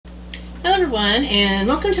Hello everyone, and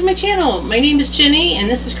welcome to my channel. My name is Jenny, and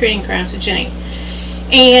this is Creating Crafts with Jenny.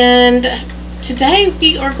 And today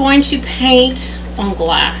we are going to paint on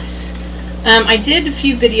glass. I did a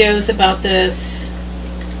few videos about this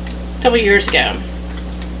a couple years ago.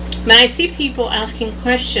 But I see people asking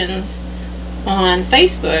questions on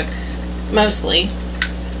Facebook, mostly.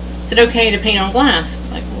 Is it okay to paint on glass? I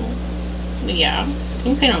was like, well, yeah, you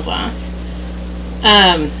can paint on glass.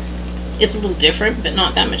 It's a little different, but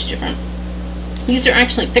not that much different. These are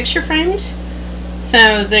actually picture frames,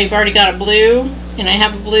 so they've already got a blue, and I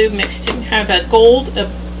have a blue mixed in, have a gold,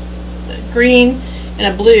 a green,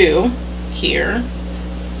 and a blue here.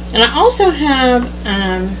 And I also have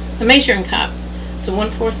a measuring cup. It's a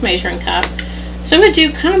 1/4 measuring cup. So I'm going to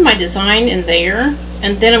do kind of my design in there,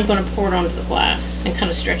 and then I'm going to pour it onto the glass and kind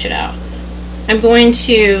of stretch it out. I'm going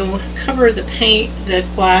to cover the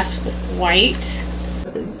glass with white.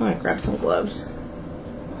 I'm going to grab some gloves.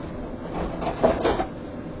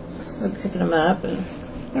 I'm picking them up, and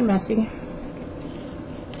they're messy.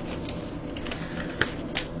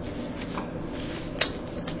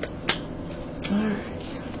 Alright,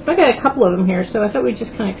 so I got a couple of them here, so I thought we'd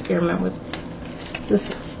just kind of experiment with this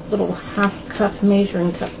little half-cup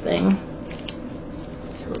measuring cup thing.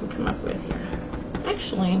 See what we come up with here.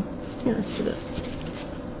 Actually, here, let's do this.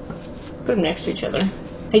 Put them next to each other.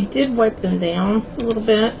 I did wipe them down a little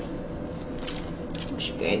bit. I wish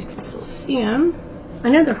you guys can still see them. I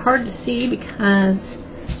know they're hard to see because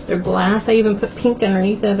they're glass. I even put pink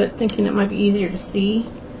underneath of it, thinking it might be easier to see.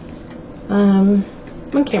 My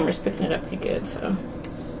camera's picking it up pretty good, so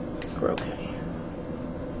we're okay.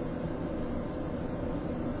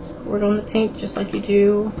 So pour it on the paint just like you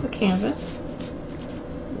do a canvas.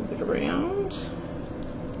 Move it around.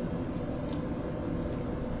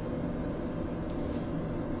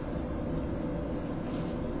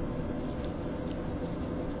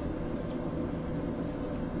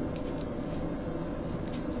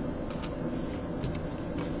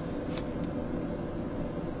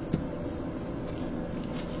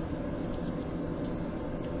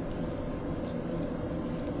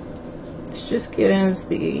 Just gives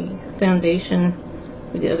the foundation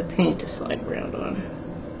with the other paint to slide around on.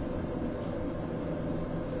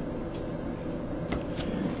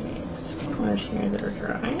 Some corners here that are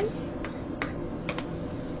dry.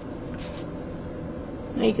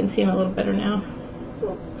 Now you can see them a little better now.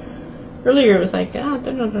 Earlier it was like, they're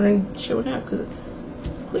not really showing up because it's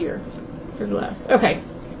clear glass. Okay,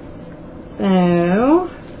 so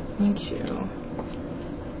you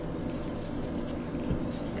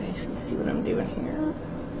can see what I'm doing here.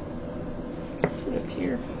 Put it up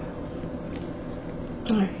here.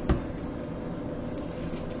 Alright.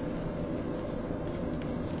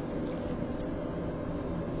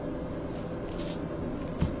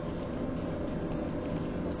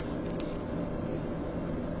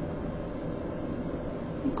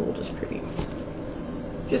 Gold is pretty.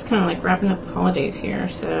 Just kind of like wrapping up the holidays here,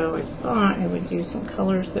 so I thought I would do some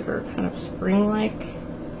colors that are kind of spring-like.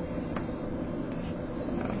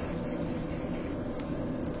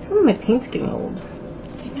 Some of my paint's getting old.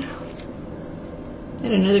 I know. I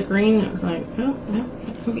had another green that was like, oh, no, I'm not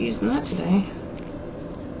going to be using that today.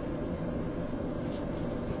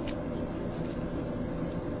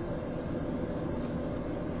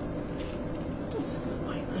 That's some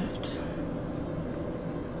white left.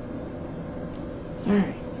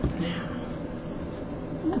 Alright, now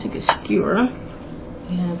I'm going to take a skewer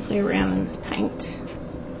and play around in this paint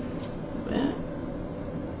a bit.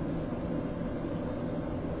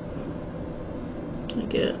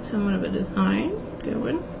 Get somewhat of a design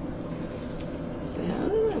going.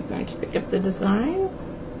 Then I'm going to pick up the design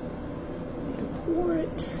and pour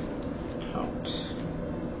it out.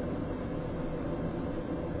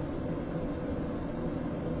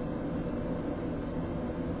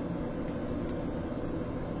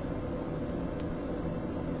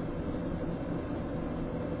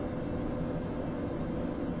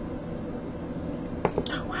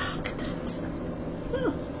 Oh wow, look at that.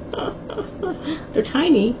 They're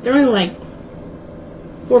tiny. They're only like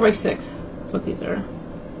 4 by 6. That's what these are.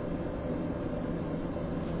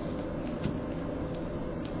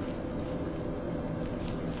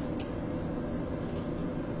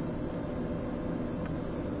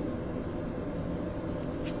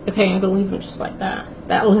 Okay, I'm gonna leave them just like that.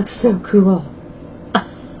 That looks so cool.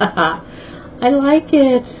 I like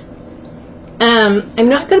it. I'm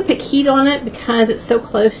not going to put heat on it because it's so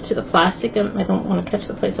close to the plastic. I don't want to catch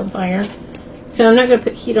the place on fire. So I'm not going to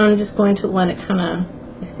put heat on. I'm just going to let it kind of,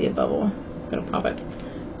 I see a bubble. I'm going to pop it.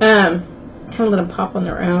 Kind of let them pop on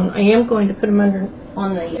their own. I am going to put them under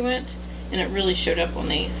on the and it really showed up on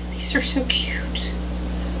these. These are so cute.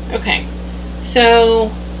 Okay,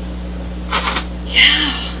 so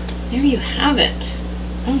yeah, there you have it.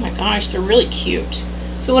 Oh my gosh, they're really cute.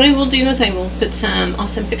 So what I will do is I will put some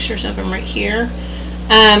awesome pictures of them right here.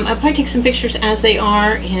 I'll probably take some pictures as they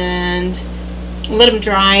are and let them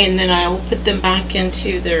dry, and then I'll put them back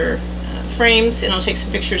into their frames, and I'll take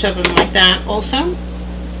some pictures of them like that also.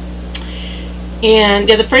 And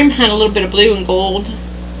yeah, the frame had a little bit of blue and gold.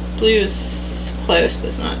 Blue is close, but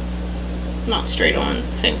it's not straight on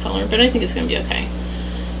same color, but I think it's going to be okay.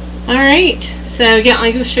 Alright, so yeah,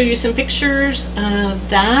 I will show you some pictures of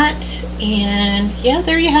that, and yeah,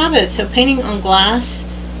 there you have it. So painting on glass,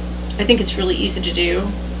 I think it's really easy to do.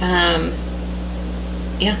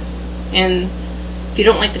 Yeah, and if you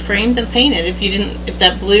don't like the frame, then paint it. If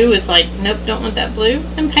that blue is like, nope, don't want that blue,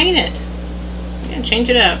 then paint it. Yeah, change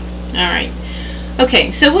it up. Alright.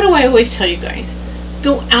 Okay, so what do I always tell you guys?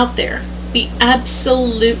 Go out there. Be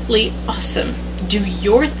absolutely awesome. Do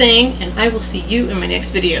your thing, and I will see you in my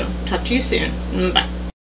next video. Talk to you soon. Bye.